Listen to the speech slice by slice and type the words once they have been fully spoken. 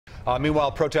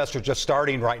Meanwhile, protests are just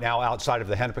starting right now outside of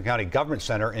the Hennepin County Government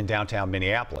Center in downtown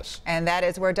Minneapolis. And that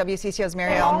is where WCCO's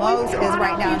Marielle Mohs is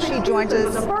right now. She joins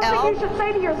us. The first thing you should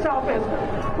say to yourself is,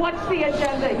 what's the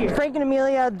agenda here? Frank and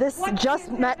Amelia, this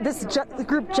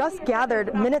group just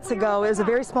gathered minutes ago. It was a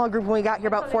very small group when we got here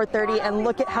about 4:30, and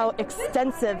look at how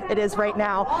extensive it is right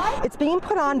now. It's being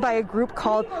put on by a group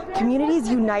called Communities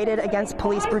United Against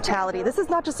Police Brutality. This is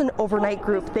not just an overnight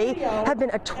group. They have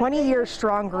been a 20-year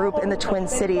strong group in the Twin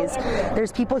Cities.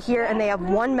 There's people here and they have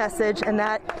one message, and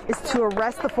that is to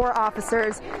arrest the 4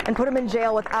 officers and put them in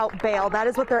jail without bail. That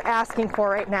is what they're asking for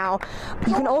right now.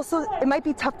 You can also, it might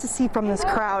be tough to see from this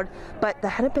crowd, but the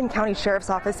Hennepin County Sheriff's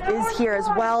Office is here as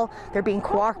well. They're being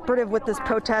cooperative with this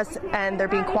protest, and they're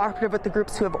being cooperative with the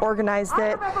groups who have organized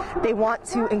it. They want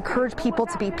to encourage people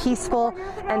to be peaceful,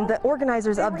 and the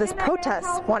organizers of this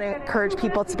protest want to encourage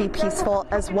people to be peaceful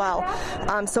as well.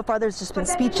 So far there's just been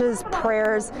speeches,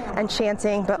 prayers, and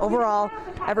chanting, but overall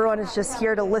everyone is just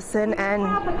here to listen and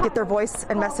get their voice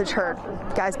and message heard.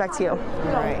 Guys, back to you. All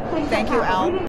right. Thank you, Al.